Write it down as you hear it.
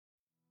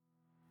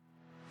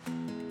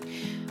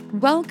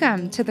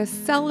Welcome to the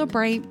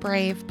Celebrate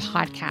Brave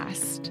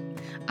podcast.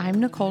 I'm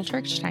Nicole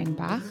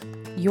Trick-Steinbach,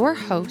 your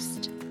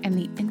host and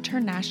the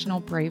International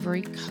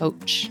Bravery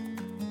Coach,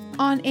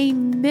 on a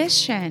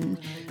mission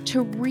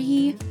to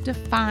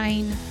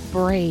redefine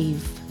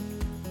brave,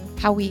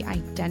 how we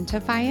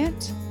identify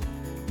it,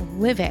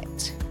 live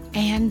it,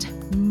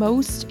 and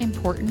most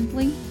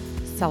importantly,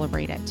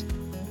 celebrate it.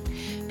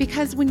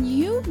 Because when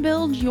you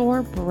build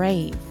your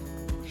brave,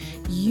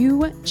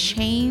 you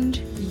change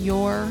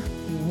your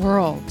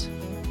world,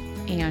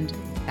 and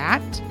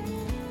that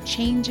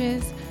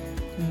changes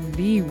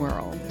the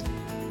world.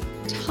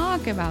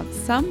 Talk about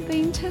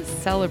something to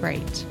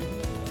celebrate.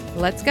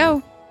 Let's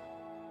go.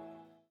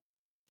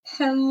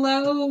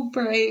 Hello,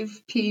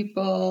 brave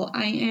people.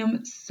 I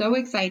am so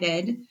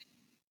excited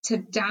to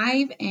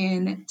dive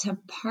in to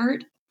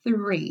part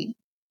 3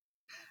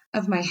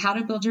 of my How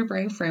to Build Your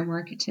Brave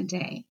framework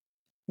today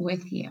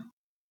with you.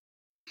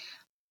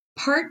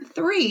 Part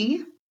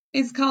 3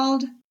 is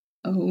called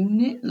Own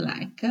It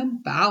Like a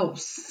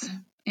Boss.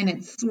 And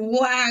it's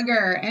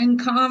swagger and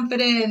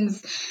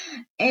confidence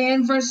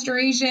and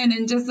frustration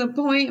and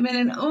disappointment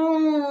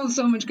and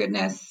so much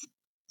goodness,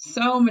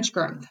 so much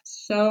growth,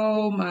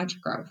 so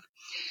much growth.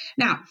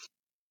 Now,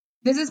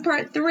 this is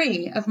part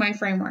 3 of my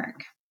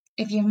framework.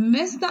 If you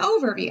missed the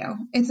overview,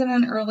 it's in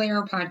an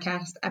earlier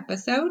podcast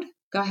episode.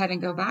 Go ahead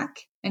and go back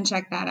and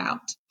check that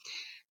out.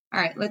 All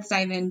right, let's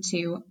dive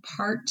into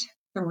part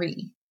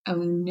 3.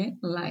 Own it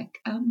like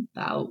a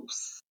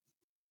boss.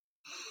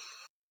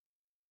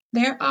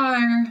 There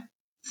are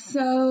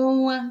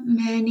so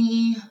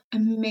many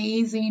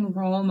amazing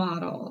role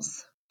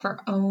models for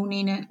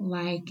owning it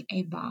like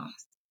a boss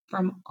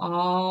from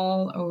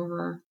all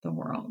over the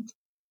world.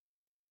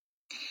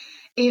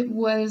 It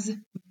was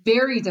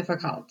very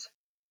difficult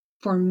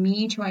for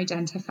me to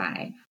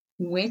identify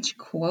which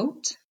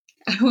quote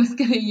I was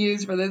going to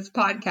use for this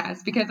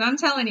podcast because I'm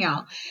telling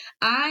y'all,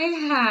 I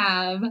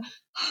have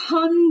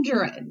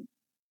hundreds.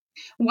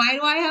 Why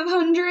do I have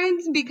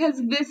hundreds?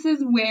 Because this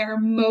is where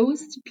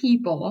most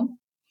people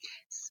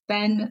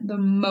spend the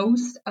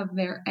most of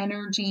their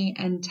energy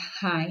and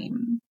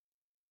time.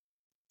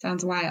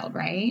 Sounds wild,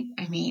 right?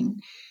 I mean,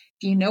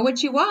 if you know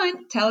what you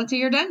want, tell it to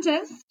your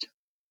dentist.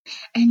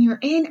 And you're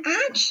in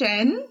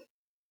action,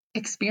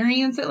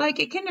 experience it like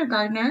a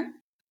kindergartner.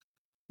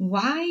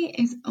 Why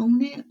is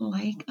Own It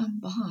Like a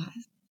Boss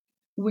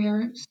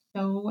where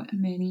so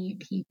many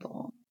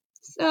people,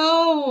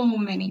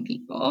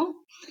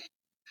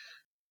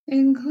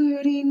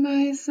 including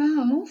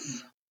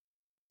myself,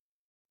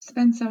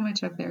 spend so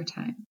much of their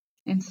time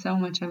and so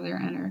much of their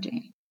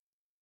energy?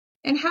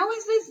 And how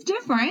is this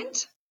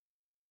different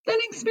than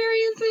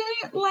experiencing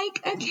it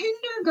like a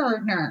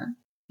kindergartner?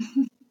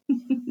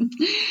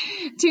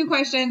 2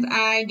 questions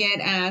I get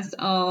asked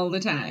all the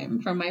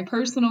time from my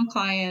personal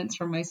clients,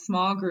 from my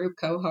small group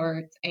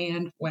cohorts,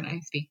 and when I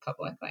speak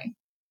publicly.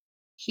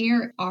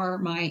 Here are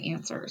my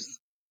answers.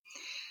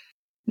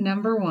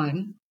 Number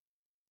 1,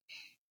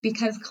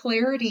 because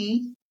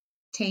clarity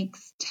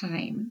takes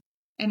time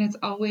and it's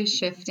always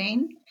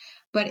shifting,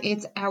 but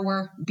it's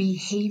our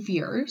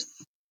behaviors,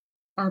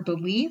 our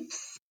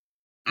beliefs,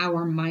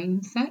 our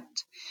mindset,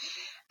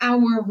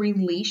 our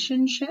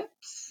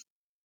relationships,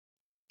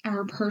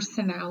 our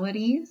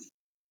personalities,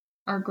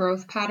 our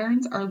growth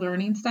patterns, our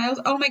learning styles.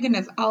 Oh my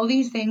goodness, all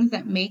these things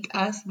that make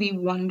us the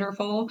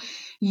wonderful,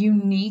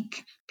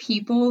 unique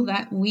people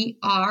that we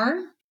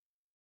are.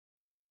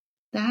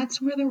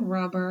 That's where the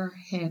rubber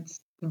hits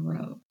the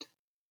road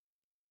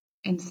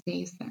and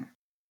stays there.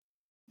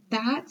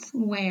 That's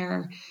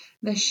where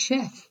the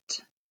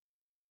shift,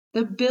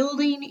 the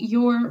building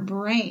your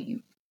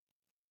brave,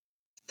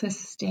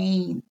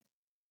 sustains.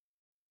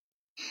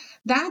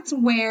 That's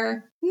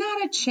where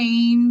not a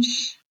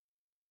change,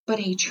 but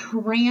a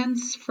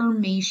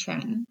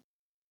transformation.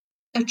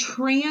 A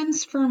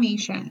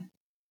transformation.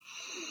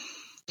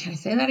 Can I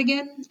say that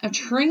again? A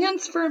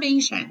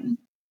transformation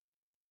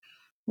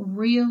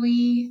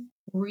really,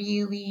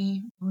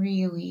 really,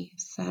 really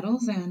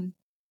settles in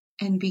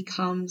and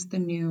becomes the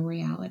new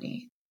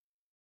reality.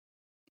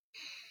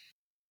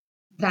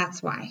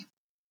 That's why.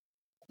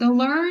 The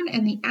learn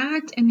and the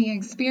act and the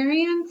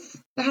experience,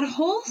 that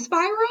whole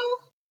spiral,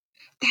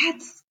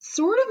 that's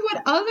sort of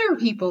what other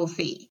people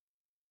see.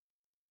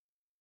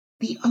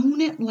 The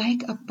own it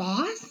like a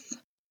boss,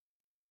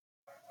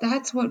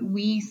 that's what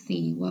we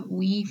see, what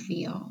we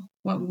feel,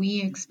 what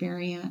we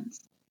experience.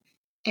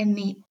 And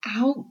the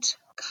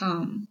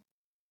outcome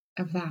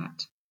of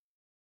that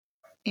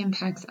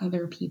impacts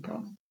other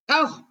people.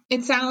 Oh,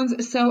 it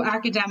sounds so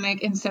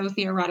academic and so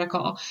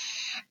theoretical.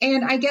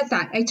 And I get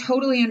that. I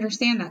totally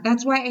understand that.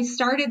 That's why I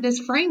started this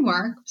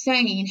framework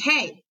saying,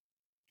 hey,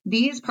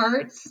 these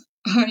parts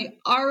I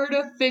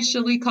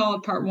artificially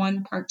called part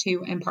 1, part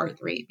 2, and part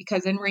 3,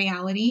 because in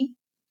reality,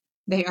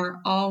 they are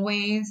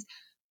always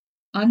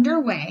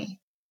underway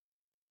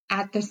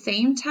at the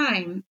same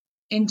time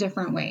in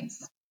different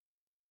ways.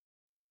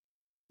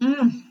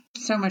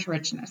 So much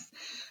richness.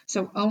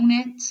 So own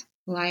it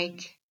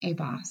like a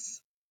boss.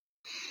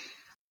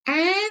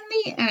 In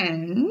the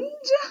end,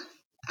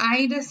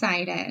 I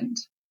decided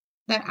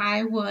that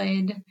I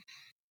would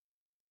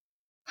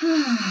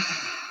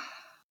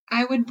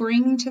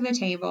bring to the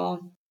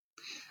table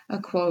a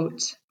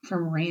quote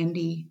from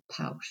Randy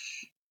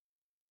Pausch.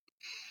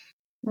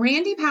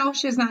 Randy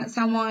Pausch is not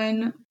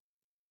someone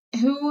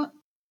who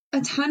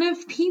a ton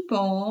of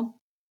people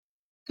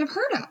have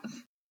heard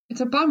of.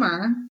 It's a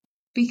bummer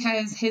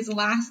because his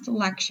last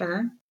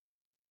lecture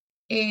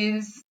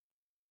is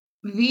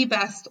the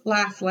best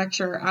last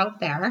lecture out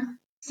there.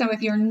 So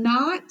if you're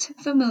not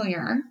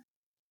familiar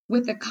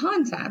with the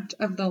concept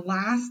of the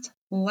last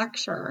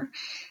lecture,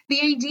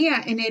 the idea,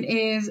 and it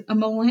is a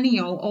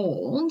millennial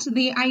old,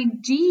 the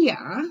idea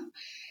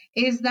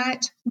is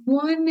that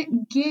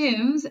one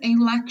gives a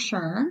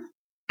lecture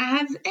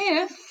as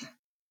if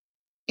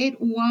it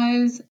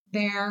was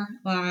their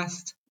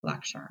last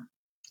lecture,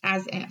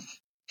 as if.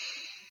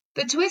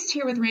 The twist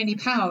here with Randy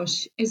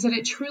Pausch is that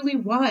it truly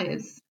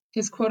was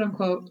his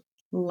quote-unquote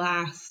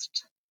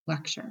last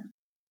lecture.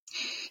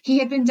 He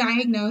had been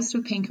diagnosed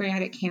with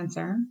pancreatic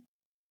cancer,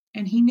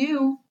 and he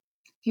knew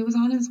he was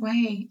on his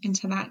way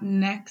into that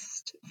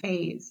next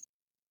phase,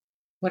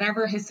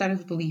 whatever his set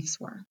of beliefs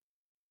were.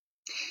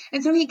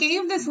 And so he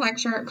gave this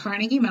lecture at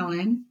Carnegie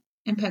Mellon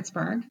in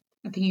Pittsburgh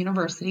at the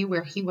university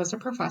where he was a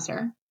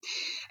professor.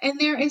 And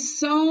there is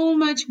so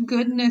much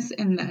goodness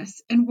in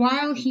this. And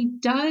while he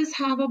does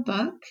have a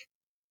book,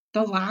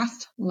 The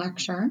Last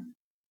Lecture,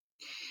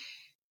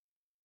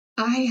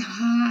 I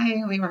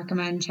highly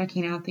recommend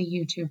checking out the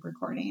YouTube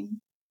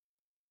recording.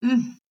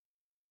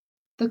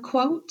 The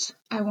quote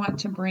I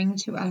want to bring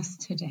to us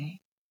today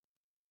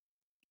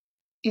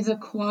is a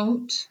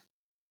quote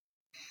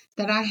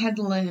that I had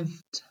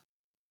lived.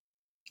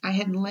 I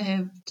had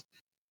lived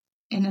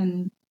in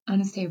an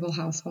unstable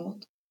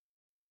household.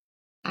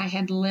 I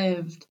had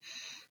lived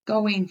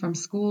going from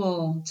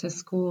school to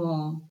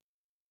school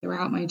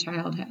throughout my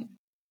childhood.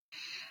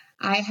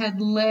 I had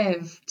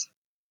lived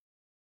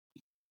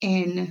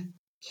in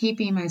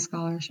keeping my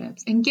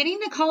scholarships and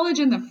getting to college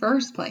in the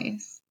first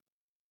place.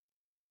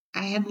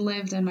 I had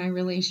lived in my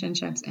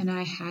relationships, and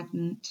I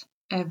hadn't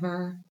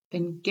ever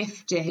been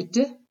gifted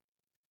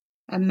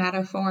a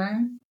metaphor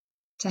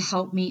to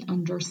help me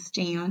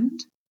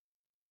understand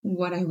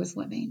what I was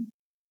living.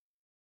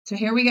 So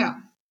here we go.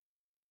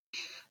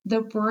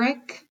 The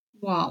brick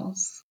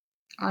walls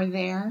are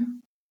there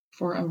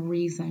for a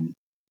reason.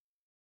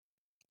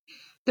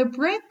 The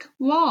brick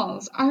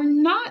walls are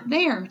not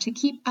there to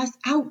keep us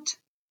out.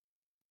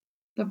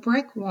 The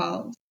brick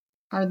walls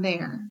are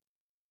there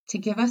to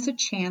give us a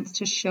chance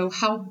to show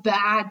how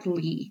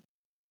badly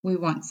we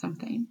want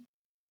something.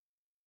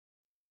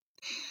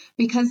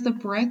 Because the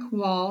brick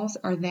walls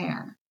are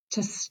there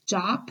to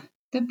stop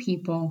the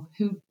people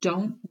who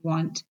don't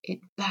want it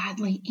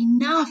badly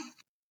enough.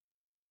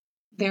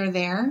 They're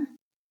there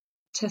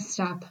to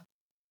stop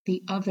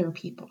the other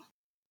people.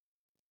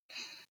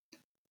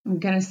 I'm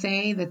going to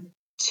say the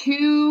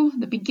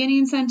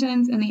beginning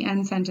sentence and the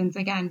end sentence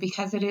again,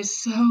 because it is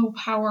so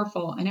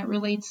powerful and it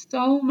relates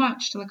so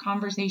much to the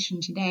conversation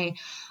today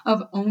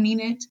of owning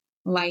it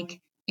like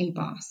a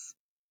boss.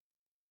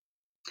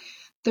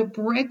 The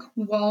brick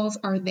walls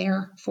are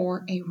there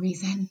for a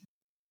reason.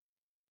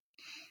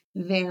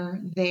 They're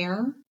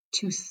there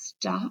to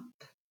stop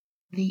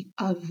the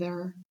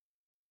other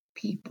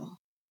people.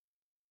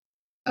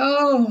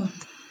 Oh,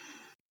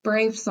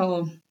 brave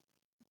soul.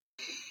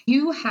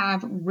 You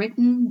have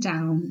written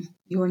down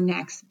your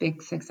next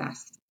big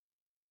success.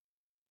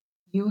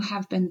 You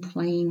have been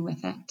playing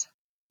with it.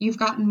 You've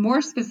gotten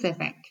more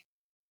specific.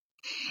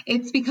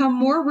 It's become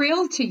more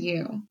real to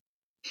you.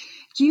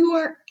 You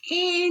are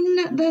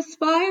in the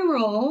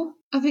spiral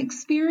of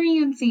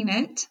experiencing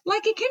it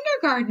like a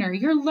kindergartner.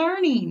 You're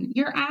learning,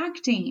 you're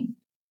acting,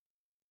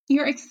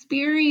 you're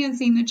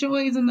experiencing the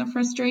joys and the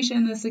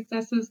frustration, the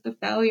successes, the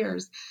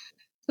failures,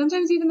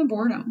 sometimes even the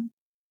boredom.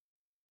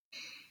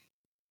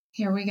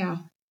 Here we go.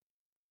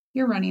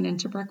 You're running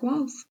into brick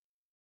walls,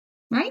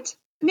 right?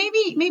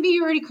 Maybe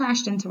you already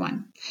crashed into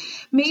one.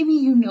 Maybe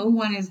you know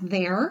one is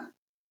there.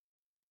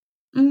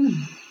 And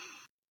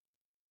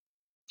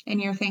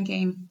you're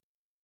thinking,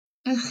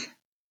 ugh,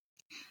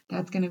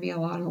 that's going to be a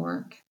lot of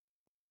work.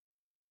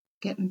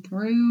 Getting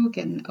through,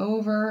 getting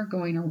over,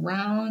 going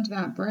around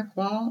that brick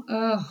wall.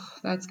 Oh,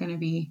 that's going to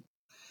be.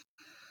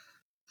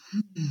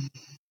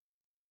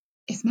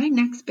 Is my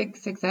next big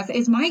success?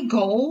 Is my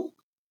goal?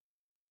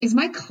 Is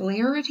my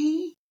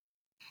clarity?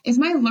 Is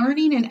my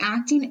learning and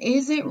acting?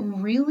 Is it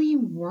really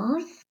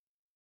worth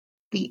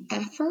the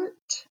effort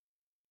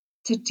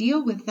to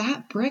deal with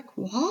that brick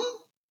wall?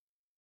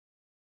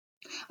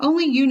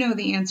 Only you know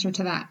the answer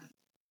to that.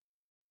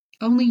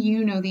 Only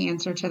you know the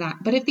answer to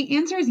that. But if the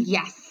answer is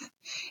yes,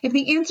 if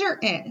the answer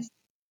is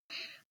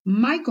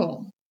my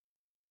goal,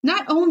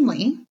 not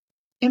only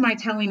am I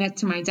telling it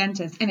to my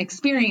dentist and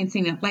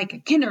experiencing it like a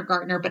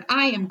kindergartner, but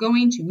I am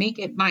going to make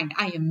it mine.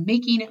 I am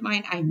making it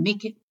mine. I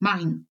make it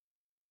mine.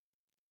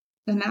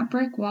 Then that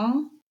brick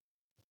wall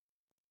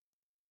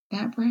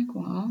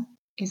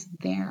is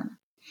there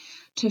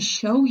to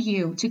show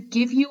you, to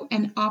give you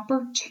an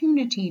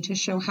opportunity to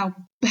show how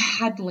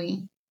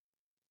badly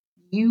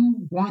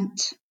you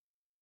want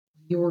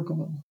your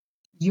goal,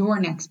 your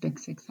next big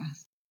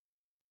success,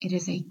 it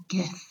is a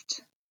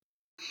gift.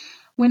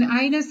 When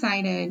I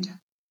decided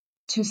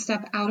to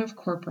step out of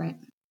corporate,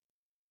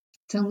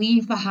 to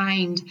leave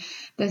behind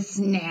the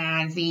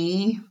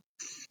snazzy,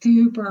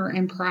 super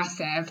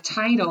impressive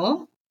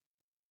title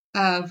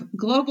of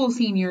Global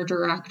Senior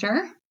Director,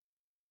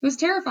 it was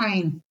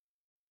terrifying.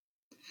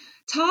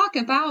 Talk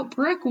about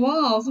brick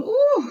walls.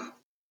 Ooh,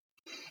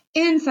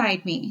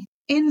 inside me,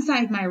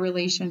 inside my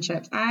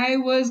relationships, I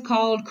was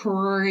called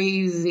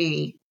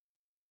crazy.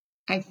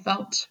 I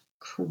felt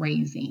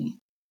crazy.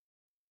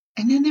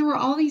 And then there were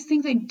all these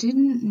things I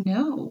didn't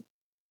know.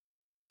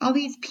 All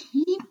these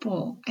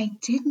people I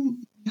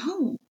didn't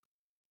know.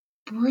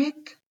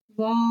 Brick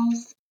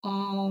walls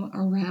all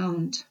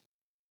around.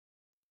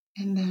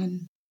 And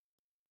then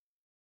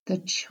the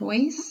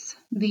choice,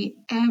 the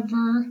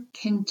ever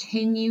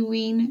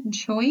continuing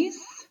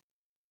choice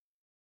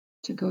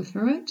to go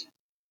through it,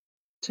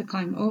 to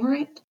climb over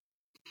it,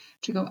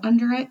 to go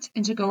under it,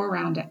 and to go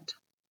around it.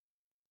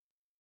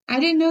 I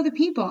didn't know the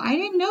people. I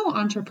didn't know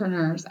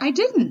entrepreneurs. I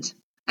didn't.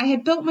 I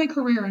had built my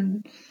career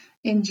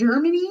in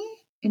Germany,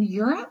 in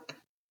Europe.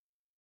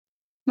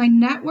 My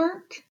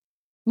network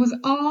was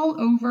all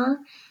over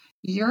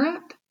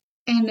Europe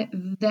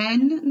and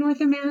then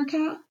North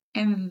America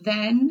and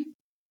then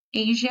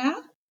Asia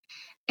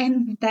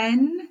and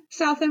then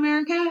South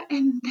America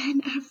and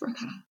then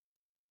Africa.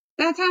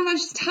 That's how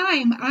much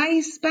time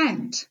I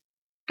spent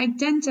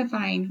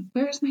identifying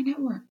where's my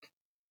network.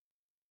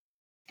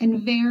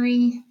 And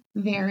very,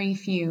 very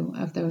few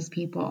of those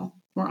people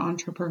were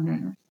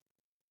entrepreneurs.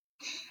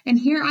 And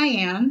here I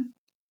am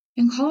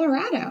in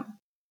Colorado.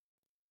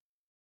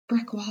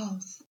 Brick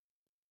walls.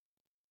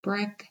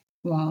 Brick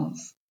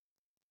walls.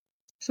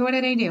 So what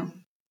did I do?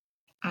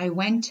 I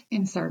went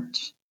in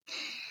search.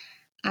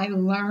 I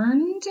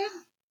learned,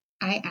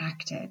 I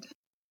acted.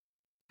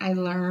 I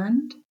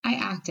learned, I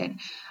acted.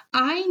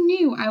 I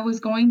knew I was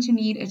going to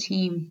need a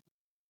team.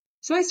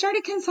 So I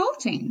started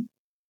consulting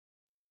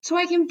so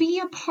I can be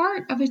a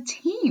part of a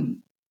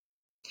team.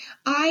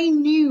 I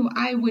knew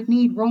I would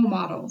need role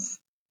models.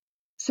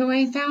 So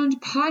I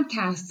found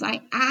podcasts.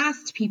 I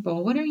asked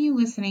people, what are you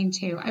listening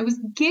to? I was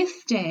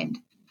gifted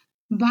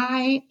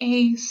by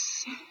a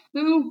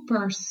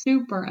super,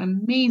 super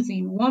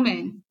amazing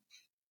woman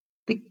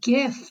the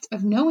gift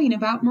of knowing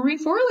about Marie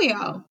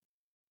Forleo.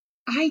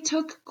 I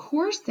took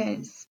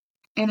courses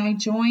and I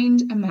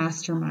joined a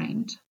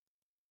mastermind.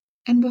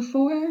 And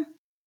before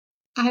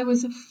I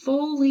was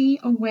fully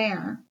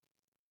aware,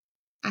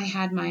 I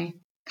had my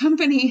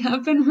company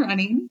up and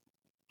running.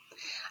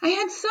 I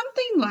had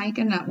something like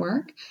a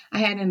network. I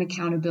had an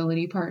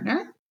accountability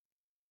partner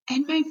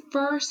and my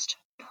first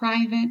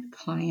private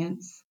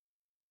clients,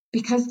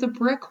 because the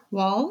brick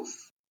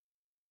walls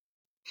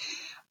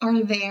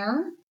are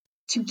there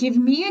to give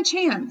me a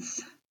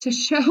chance to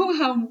show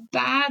how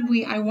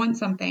badly I want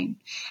something.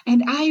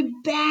 And I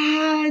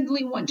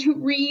badly want to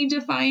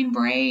redefine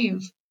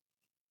brave.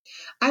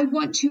 I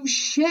want to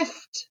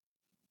shift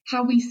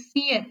how we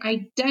see it,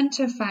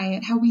 identify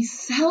it, how we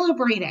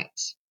celebrate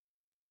it.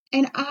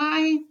 And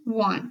I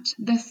want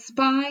the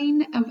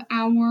spine of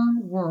our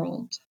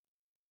world,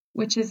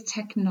 which is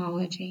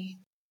technology.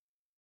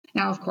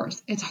 Now, of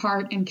course, it's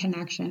heart and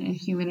connection and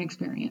human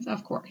experience,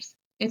 of course.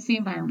 It's the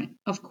environment,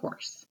 of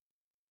course.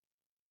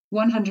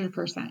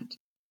 100%.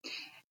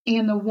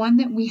 And the one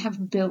that we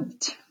have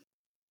built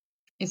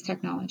is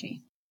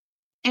technology.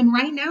 And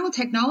right now,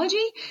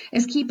 technology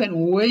is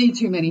keeping way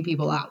too many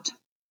people out.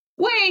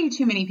 Way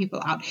too many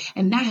people out.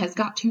 And that has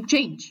got to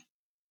change.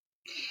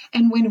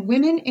 And when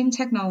women in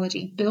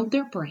technology build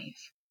their brave,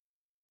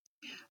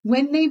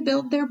 when they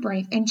build their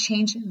brave and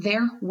change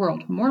their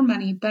world, more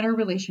money, better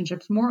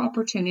relationships, more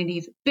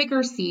opportunities,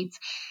 bigger seats,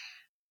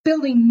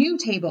 building new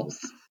tables,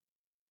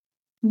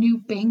 new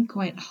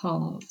banquet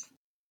halls,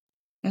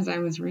 as I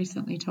was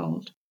recently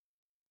told,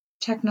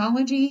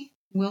 technology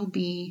will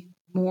be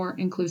more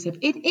inclusive.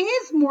 It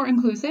is more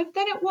inclusive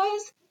than it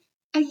was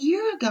a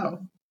year ago,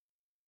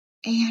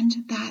 and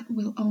that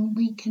will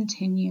only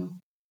continue.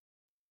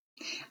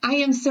 I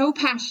am so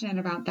passionate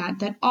about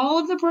that all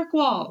of the brick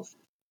walls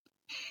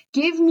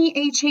give me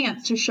a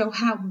chance to show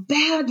how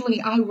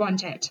badly I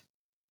want it.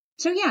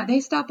 So yeah,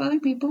 they stop other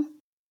people.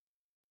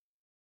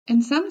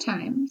 And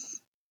sometimes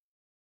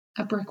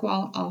a brick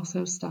wall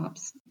also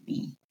stops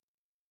me.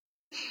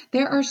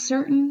 There are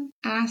certain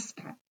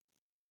aspects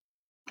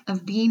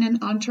of being an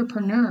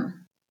entrepreneur,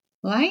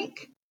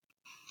 like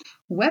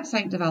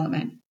website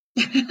development.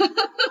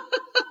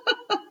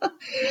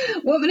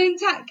 Woman in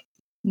tech,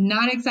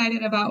 not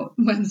excited about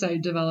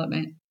website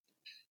development.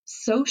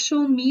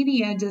 Social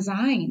media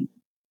design,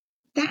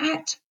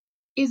 that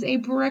is a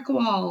brick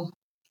wall.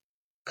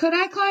 Could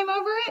I climb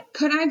over it?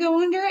 Could I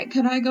go under it?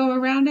 Could I go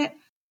around it?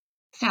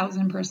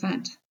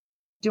 1000%.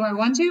 Do I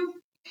want to?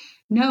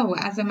 No,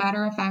 as a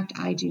matter of fact,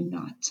 I do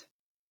not.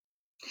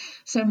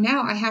 So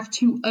now I have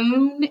to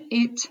own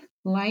it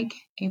like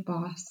a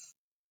boss.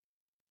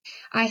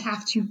 I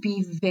have to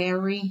be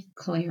very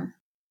clear.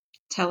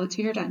 Tell it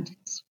to your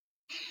dentist.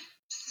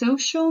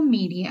 social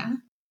media,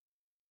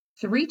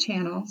 3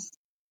 channels.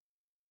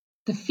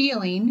 The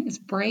feeling is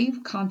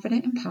brave,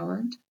 confident,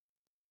 empowered.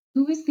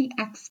 Who is the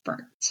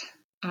expert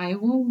I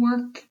will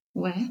work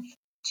with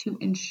to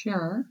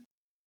ensure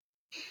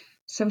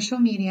social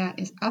media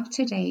is up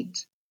to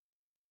date?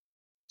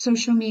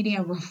 Social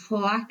media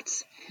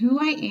reflects who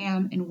I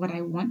am and what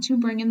I want to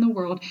bring in the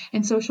world,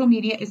 and social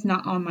media is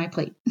not on my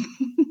plate.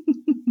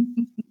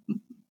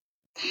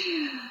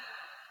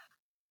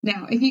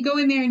 Now, if you go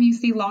in there and you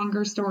see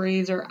longer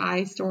stories or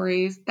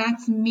iStories,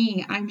 that's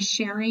me. I'm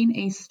sharing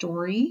a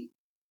story.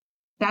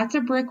 That's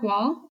a brick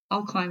wall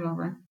I'll climb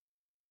over.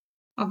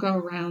 I'll go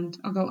around,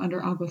 I'll go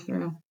under, I'll go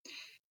through.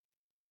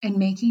 And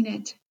making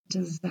it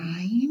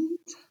designed,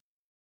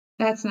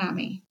 that's not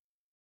me.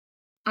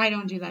 I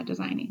don't do that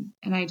designing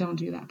and I don't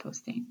do that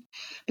posting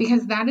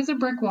because that is a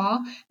brick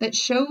wall that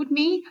showed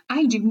me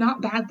I do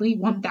not badly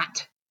want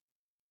that.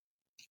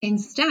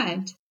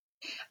 Instead,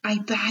 I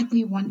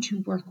badly want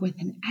to work with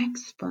an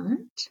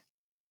expert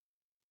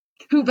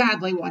who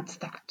badly wants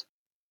that.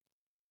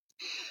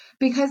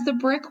 Because the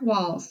brick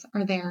walls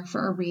are there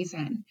for a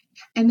reason.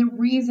 And the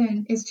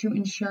reason is to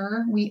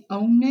ensure we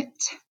own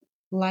it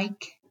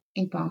like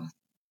a boss.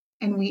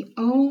 And we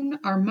own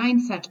our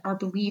mindset, our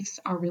beliefs,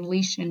 our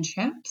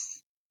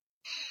relationships,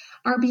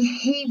 our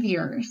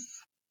behaviors,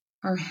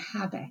 our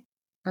habit,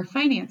 our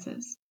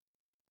finances,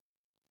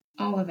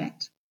 all of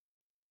it.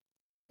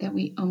 That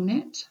we own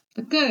it,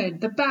 the good,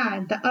 the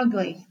bad, the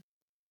ugly,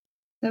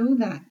 so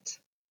that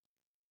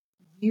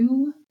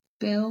you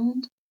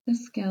build the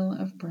skill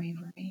of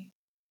bravery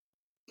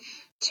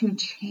to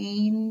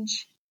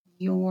change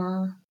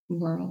your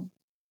world.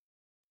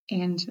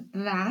 And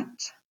that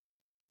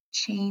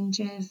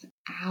changes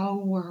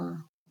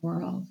our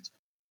world.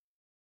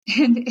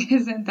 And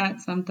isn't that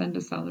something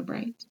to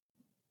celebrate?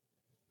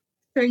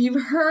 So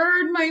you've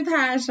heard my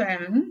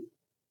passion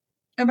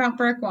about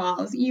brick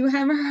walls. You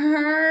have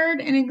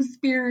heard and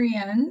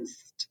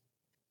experienced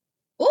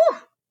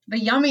the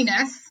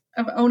yumminess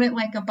of Own It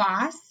Like a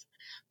Boss.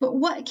 But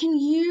what can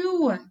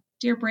you,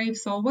 dear brave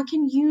soul, what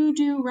can you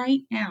do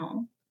right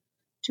now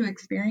to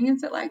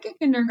experience it like a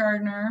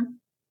kindergartner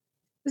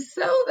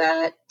so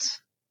that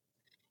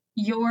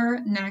your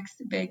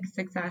next big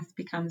success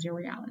becomes your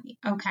reality?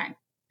 Okay.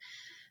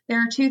 There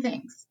are 2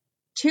 things,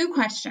 2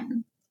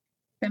 questions.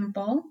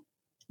 Simple,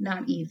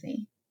 not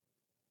easy.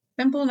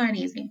 Simple, not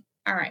easy.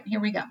 All right, here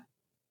we go.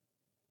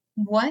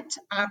 What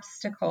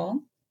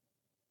obstacle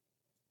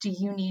do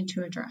you need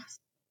to address?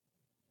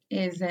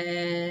 Is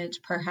it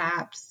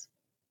perhaps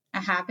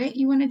a habit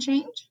you want to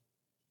change?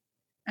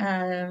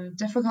 A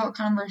difficult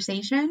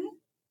conversation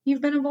you've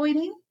been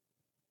avoiding?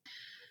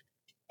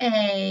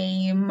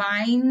 A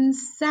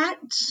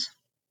mindset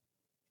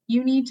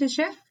you need to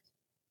shift?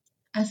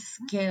 A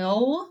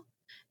skill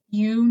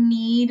you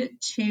need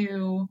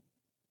to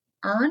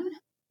earn,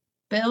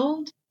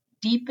 build,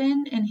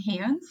 deepen,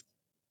 enhance?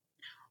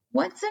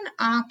 What's an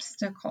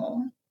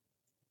obstacle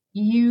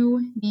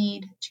you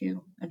need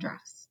to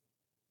address?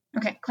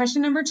 Okay,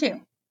 question number 2.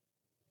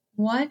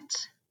 What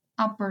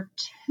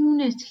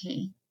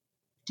opportunity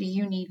do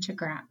you need to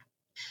grab?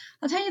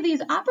 I'll tell you,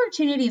 these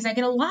opportunities, I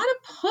get a lot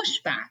of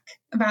pushback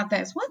about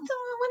this. What does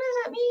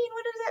that mean?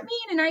 What does that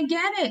mean? And I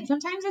get it.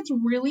 Sometimes it's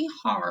really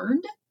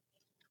hard.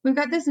 We've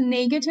got this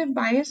negative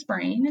bias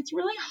brain. It's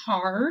really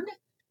hard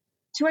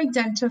to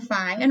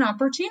identify an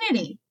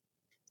opportunity.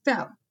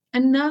 So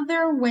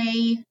another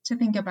way to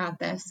think about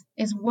this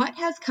is what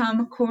has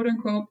come, quote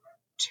unquote,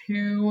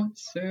 too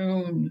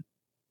soon.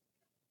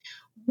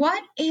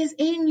 What is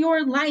in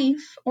your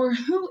life, or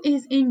who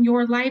is in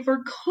your life,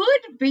 or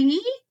could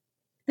be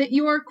that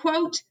you are,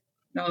 quote,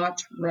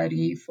 not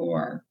ready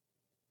for?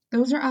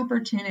 Those are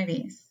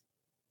opportunities.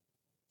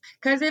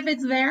 Because if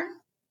it's there,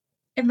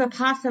 if the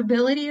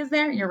possibility is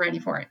there, you're ready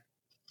for it.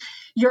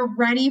 You're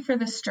ready for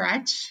the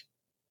stretch.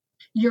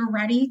 You're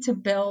ready to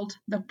build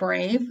the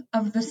brave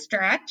of the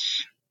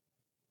stretch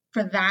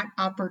for that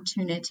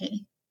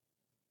opportunity.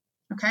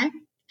 Okay?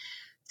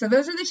 So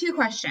those are the 2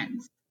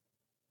 questions.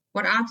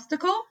 What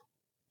obstacle?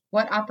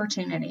 What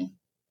opportunity?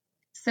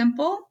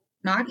 Simple,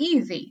 not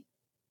easy.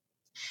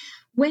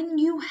 When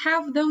you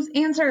have those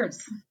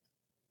answers,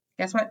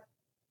 guess what?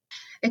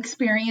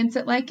 Experience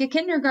it like a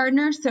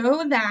kindergartner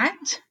so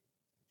that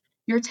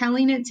you're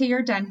telling it to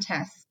your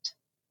dentist.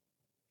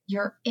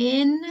 You're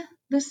in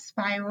the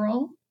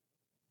spiral.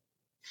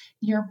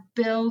 You're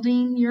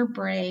building your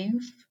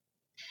brave.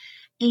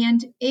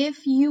 And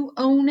if you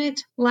own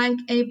it like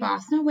a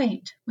boss, no,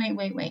 wait.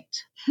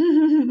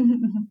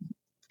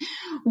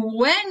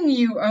 When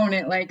you own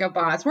it like a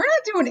boss, we're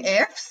not doing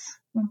ifs.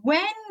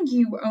 When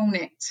you own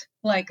it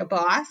like a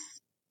boss,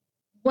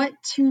 what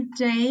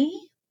today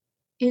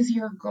is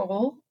your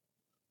goal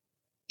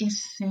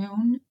is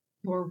soon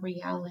your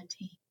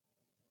reality.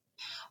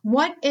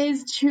 What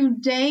is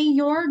today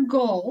your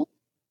goal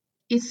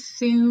is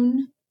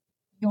soon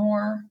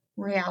your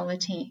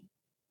reality.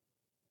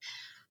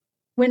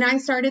 When I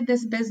started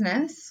this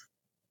business,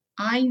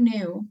 I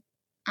knew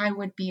I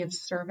would be of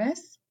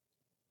service.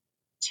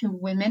 to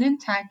women in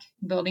tech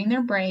building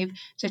their brave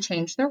to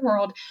change their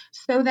world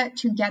so that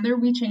together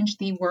we change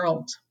the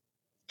world.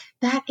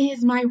 That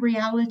is my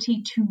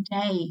reality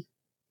today.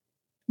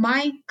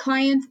 My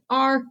clients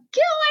are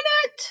killing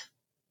it.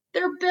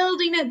 They're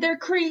building it. They're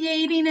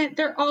creating it.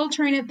 They're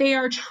altering it. They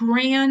are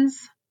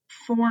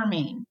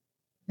transforming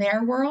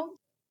their world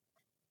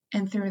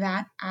and through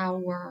that,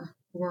 our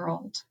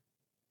world.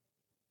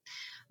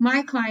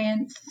 My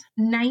clients,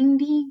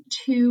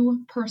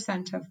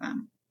 92% of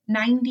them,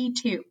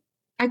 92.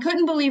 I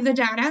couldn't believe the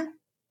data.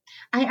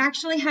 I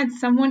actually had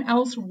someone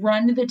else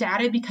run the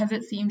data because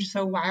it seemed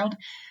so wild.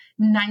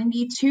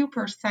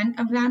 92%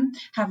 of them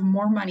have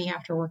more money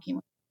after working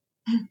with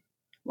them.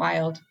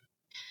 Wild.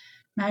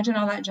 Imagine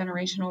all that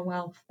generational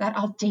wealth, that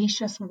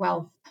audacious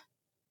wealth.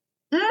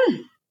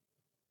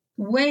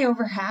 Way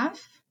over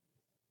half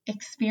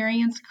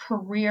experience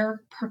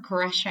career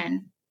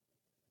progression.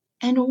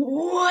 And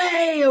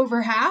way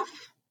over half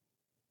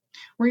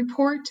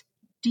report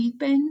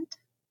deepened,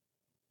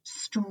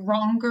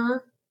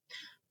 stronger,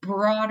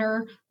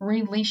 broader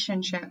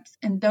relationships.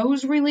 And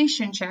those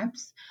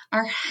relationships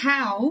are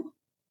how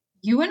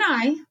you and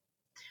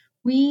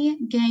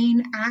we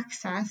gain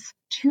access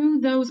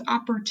to those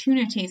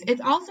opportunities.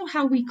 It's also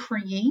how we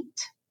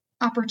create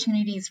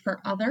opportunities for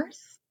others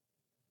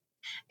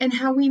and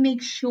how we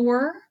make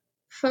sure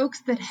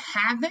folks that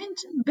haven't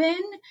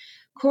been,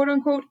 quote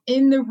unquote,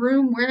 in the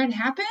room where it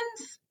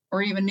happens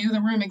or even knew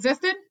the room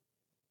existed,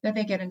 that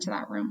they get into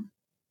that room.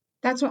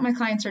 That's what my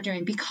clients are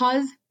doing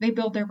because they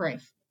build their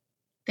brave.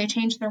 They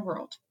change their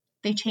world.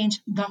 They change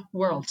the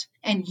world.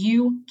 And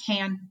you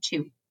can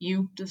too.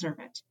 You deserve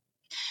it.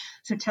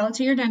 So tell it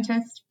to your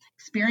dentist,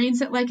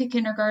 experience it like a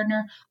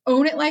kindergartner,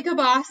 own it like a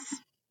boss,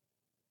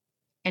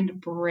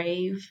 and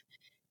brave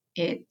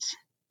it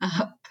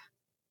up.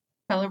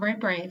 Celebrate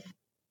brave.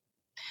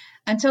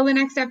 Until the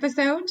next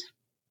episode,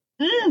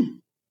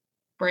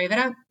 brave it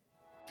up.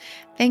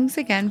 Thanks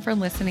again for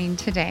listening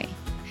today.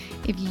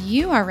 If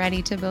you are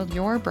ready to build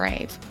your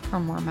brave for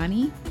more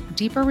money,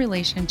 deeper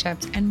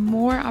relationships, and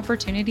more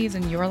opportunities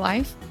in your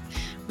life,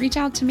 reach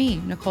out to me,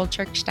 Nicole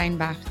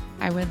Trick-Steinbach.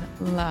 I would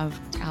love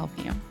to help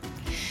you.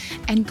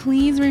 And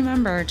please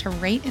remember to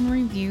rate and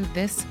review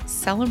this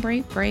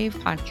Celebrate Brave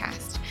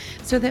podcast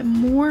so that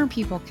more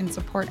people can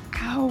support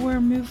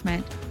our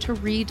movement to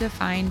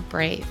redefine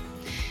brave,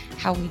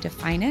 how we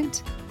define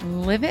it,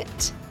 live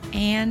it,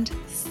 and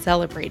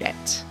celebrate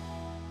it.